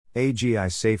AGI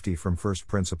Safety from First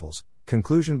Principles,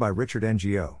 Conclusion by Richard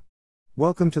Ngo.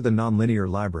 Welcome to the Nonlinear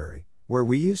Library, where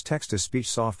we use text-to-speech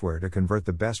software to convert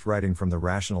the best writing from the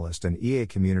Rationalist and EA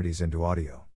communities into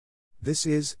audio. This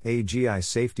is AGI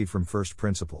Safety from First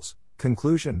Principles,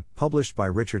 Conclusion, published by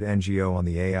Richard Ngo on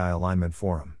the AI Alignment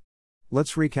Forum.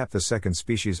 Let's recap the second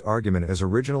species argument as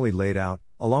originally laid out,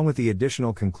 along with the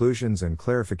additional conclusions and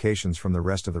clarifications from the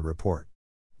rest of the report.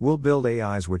 We'll build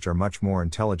AIs which are much more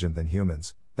intelligent than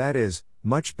humans, that is,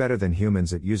 much better than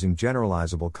humans at using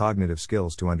generalisable cognitive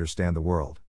skills to understand the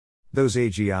world. Those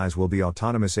AGIs will be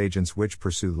autonomous agents which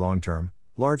pursue long-term,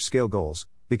 large-scale goals,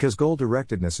 because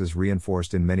goal-directedness is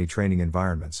reinforced in many training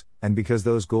environments, and because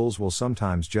those goals will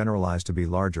sometimes generalize to be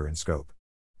larger in scope.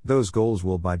 Those goals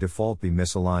will by default be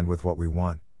misaligned with what we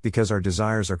want, because our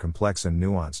desires are complex and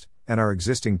nuanced, and our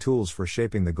existing tools for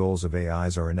shaping the goals of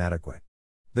AIs are inadequate.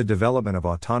 The development of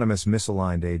autonomous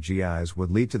misaligned AGIs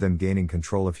would lead to them gaining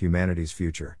control of humanity's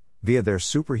future, via their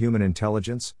superhuman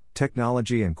intelligence,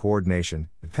 technology and coordination,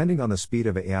 depending on the speed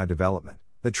of AI development,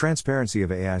 the transparency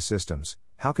of AI systems,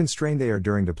 how constrained they are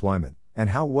during deployment, and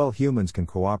how well humans can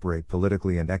cooperate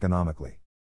politically and economically.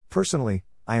 Personally,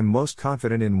 I am most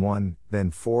confident in 1,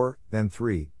 then 4, then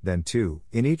 3, then 2,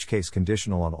 in each case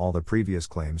conditional on all the previous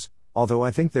claims, although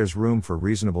I think there's room for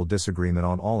reasonable disagreement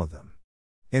on all of them.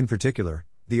 In particular,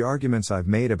 the arguments I've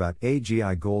made about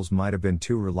AGI goals might have been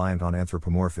too reliant on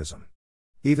anthropomorphism.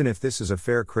 Even if this is a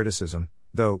fair criticism,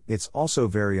 though, it's also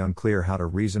very unclear how to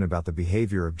reason about the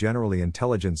behaviour of generally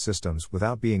intelligent systems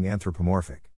without being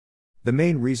anthropomorphic. The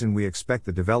main reason we expect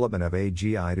the development of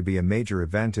AGI to be a major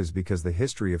event is because the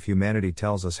history of humanity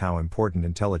tells us how important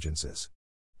intelligence is.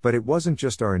 But it wasn't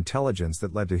just our intelligence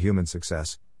that led to human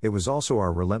success, it was also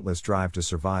our relentless drive to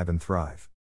survive and thrive.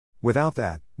 Without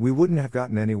that, we wouldn't have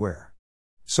gotten anywhere.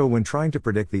 So when trying to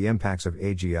predict the impacts of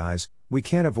AGIs, we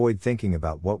can't avoid thinking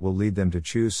about what will lead them to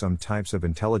choose some types of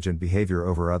intelligent behavior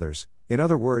over others, in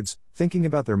other words, thinking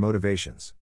about their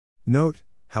motivations. Note,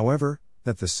 however,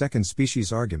 that the second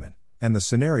species argument, and the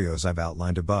scenarios I've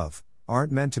outlined above,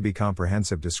 aren't meant to be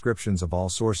comprehensive descriptions of all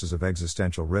sources of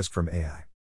existential risk from AI.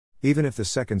 Even if the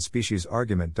second species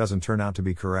argument doesn't turn out to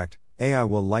be correct, AI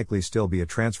will likely still be a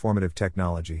transformative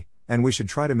technology, and we should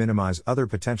try to minimize other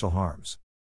potential harms.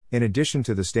 In addition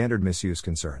to the standard misuse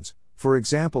concerns, for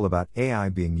example about AI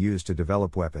being used to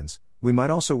develop weapons, we might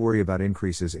also worry about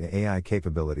increases in AI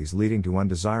capabilities leading to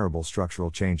undesirable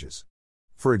structural changes.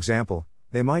 For example,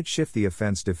 they might shift the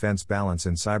offense-defense balance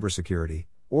in cybersecurity,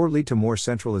 or lead to more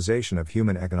centralisation of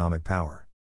human economic power.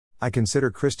 I consider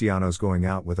Christiano's going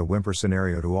out with a whimper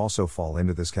scenario to also fall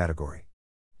into this category.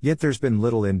 Yet there's been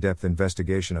little in-depth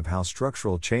investigation of how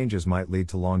structural changes might lead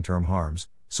to long-term harms,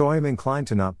 so I am inclined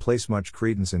to not place much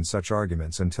credence in such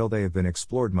arguments until they have been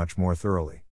explored much more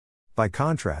thoroughly. By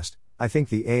contrast, I think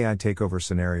the AI takeover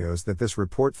scenarios that this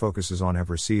report focuses on have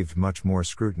received much more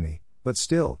scrutiny, but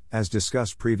still, as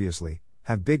discussed previously,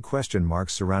 have big question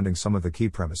marks surrounding some of the key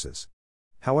premises.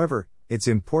 However, it's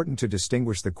important to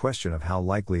distinguish the question of how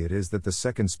likely it is that the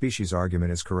second species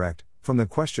argument is correct, from the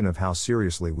question of how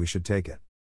seriously we should take it.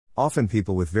 Often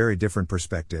people with very different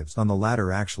perspectives on the latter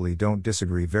actually don't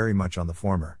disagree very much on the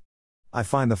former. I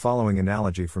find the following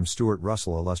analogy from Stuart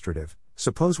Russell illustrative.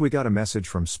 Suppose we got a message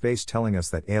from space telling us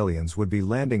that aliens would be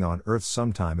landing on Earth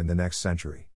sometime in the next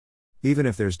century. Even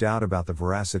if there's doubt about the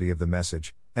veracity of the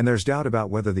message, and there's doubt about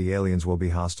whether the aliens will be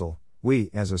hostile, we,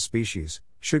 as a species,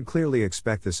 should clearly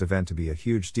expect this event to be a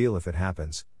huge deal if it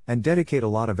happens, and dedicate a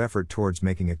lot of effort towards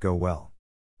making it go well.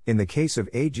 In the case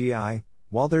of AGI,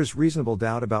 while there's reasonable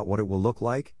doubt about what it will look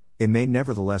like, it may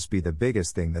nevertheless be the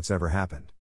biggest thing that's ever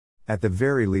happened. At the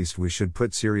very least we should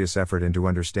put serious effort into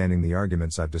understanding the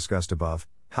arguments I've discussed above,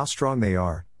 how strong they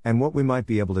are, and what we might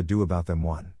be able to do about them.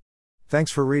 1.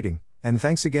 Thanks for reading, and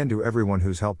thanks again to everyone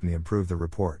who's helped me improve the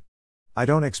report. I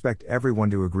don't expect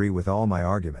everyone to agree with all my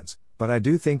arguments, but I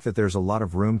do think that there's a lot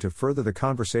of room to further the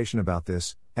conversation about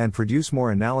this, and produce more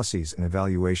analyses and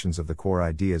evaluations of the core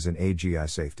ideas in AGI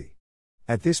safety.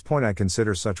 At this point I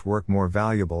consider such work more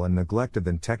valuable and neglected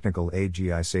than technical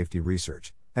AGI safety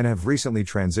research, and have recently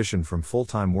transitioned from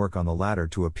full-time work on the latter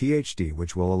to a PhD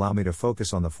which will allow me to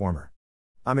focus on the former.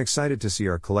 I'm excited to see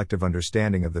our collective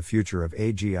understanding of the future of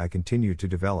AGI continue to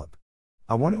develop.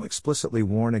 I want to explicitly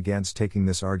warn against taking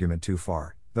this argument too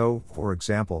far, though, for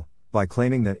example, by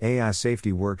claiming that AI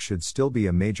safety work should still be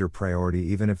a major priority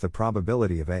even if the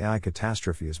probability of AI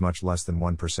catastrophe is much less than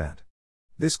 1%.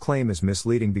 This claim is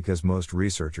misleading because most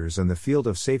researchers in the field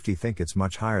of safety think it's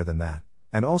much higher than that,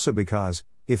 and also because,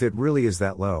 if it really is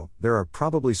that low, there are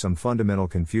probably some fundamental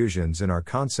confusions in our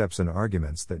concepts and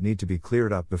arguments that need to be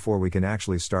cleared up before we can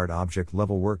actually start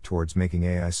object-level work towards making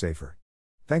AI safer.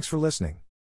 Thanks for listening.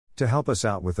 To help us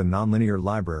out with the Nonlinear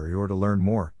Library or to learn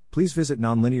more, please visit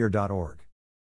nonlinear.org.